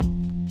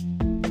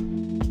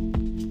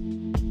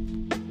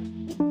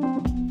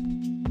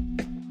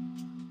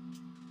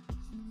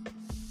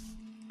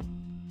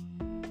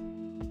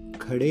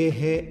खड़े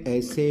हैं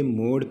ऐसे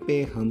मोड़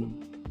पे हम,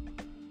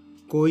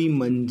 कोई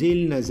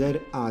मंजिल नज़र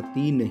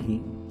आती नहीं।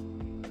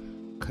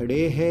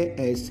 खड़े हैं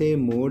ऐसे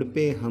मोड़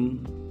पे हम,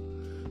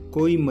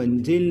 कोई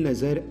मंजिल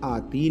नज़र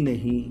आती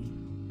नहीं।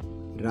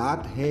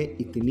 रात है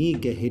इतनी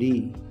गहरी,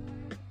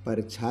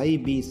 परछाई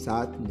भी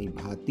साथ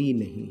निभाती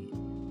नहीं।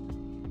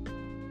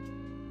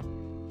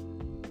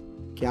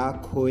 क्या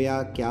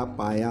खोया क्या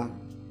पाया,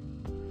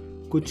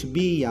 कुछ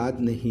भी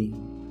याद नहीं।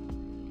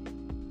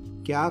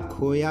 क्या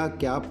खोया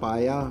क्या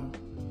पाया,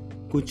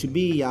 कुछ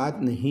भी याद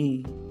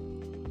नहीं।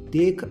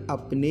 देख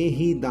अपने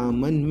ही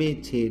दामन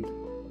में छेद,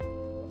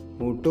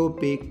 होठों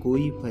पे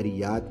कोई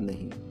फरियाद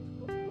नहीं।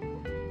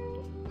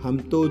 हम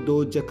तो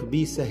दो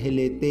जख्मी सह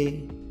लेते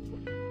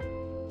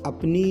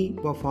अपनी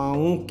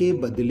वफाओं के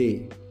बदले।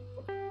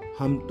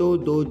 हम तो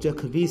दो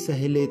जख्मी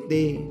सह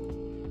लेते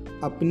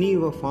अपनी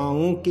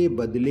वफाओं के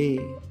बदले।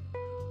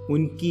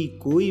 उनकी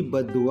कोई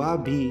बददुआ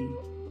भी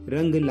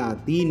रंग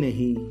लाती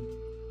नहीं।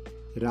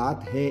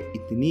 रात है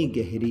इतनी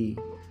गहरी,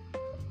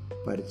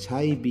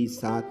 परछाई भी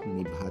साथ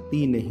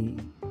निभाती नहीं।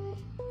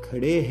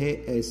 खड़े हैं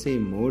ऐसे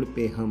मोड़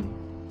पे हम,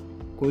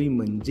 कोई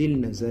मंजिल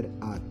नजर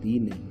आती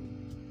नहीं।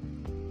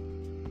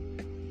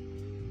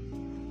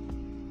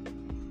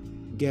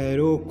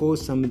 गैरों को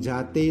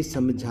समझाते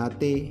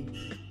समझाते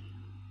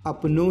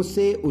अपनों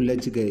से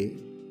उलझ गए।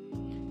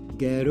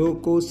 गैरों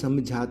को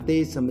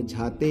समझाते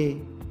समझाते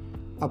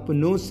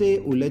अपनों से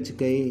उलझ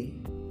गए।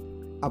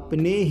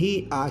 अपने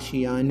ही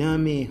आशियाना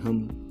में हम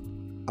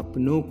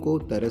अपनों को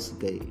तरस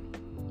गए।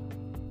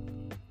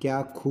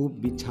 क्या खूब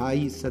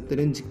बिछाई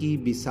शतरंज की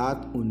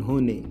बिसात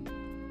उन्होंने।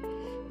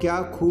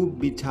 क्या खूब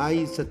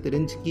बिछाई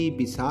शतरंज की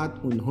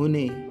बिसात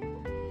उन्होंने।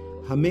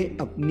 हमें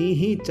अपनी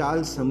ही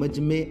चाल समझ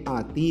में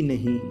आती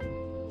नहीं।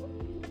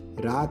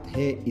 रात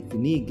है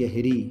इतनी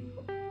गहरी,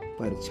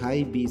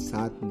 परछाई भी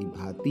साथ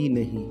निभाती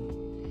नहीं।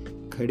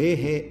 खड़े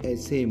हैं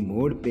ऐसे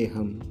मोड़ पे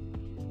हम,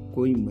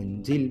 कोई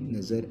मंजिल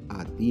नजर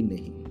आती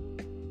नहीं।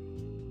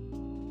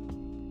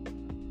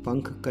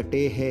 पंख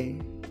कटे हैं,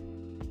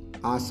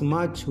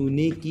 आसमां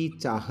छूने की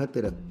चाहत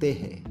रखते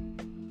हैं।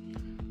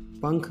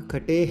 पंख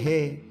कटे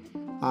हैं,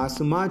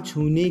 आसमां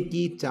छूने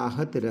की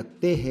चाहत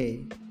रखते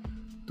हैं।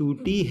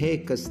 टूटी है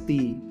कश्ती,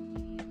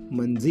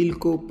 मंजिल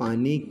को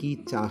पाने की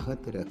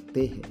चाहत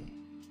रखते हैं।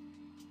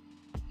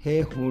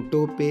 है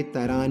होठों पे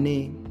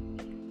तराने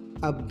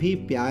अब भी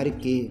प्यार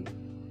के।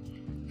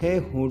 है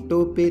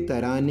होठों पे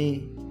तराने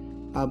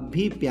अब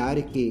भी प्यार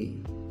के।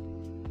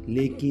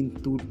 लेकिन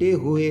टूटे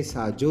हुए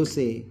साजों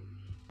से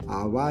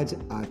आवाज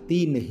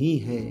आती नहीं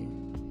है।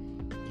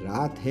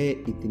 रात है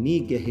इतनी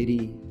गहरी,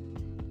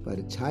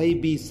 परछाई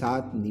भी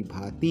साथ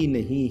निभाती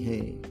नहीं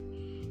है।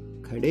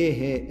 खड़े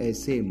हैं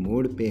ऐसे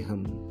मोड़ पे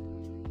हम,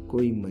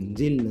 कोई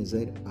मंजिल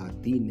नजर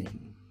आती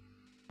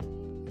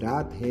नहीं।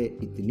 रात है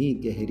इतनी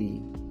गहरी,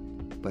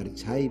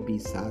 परछाई भी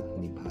साथ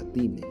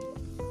निभाती नहीं।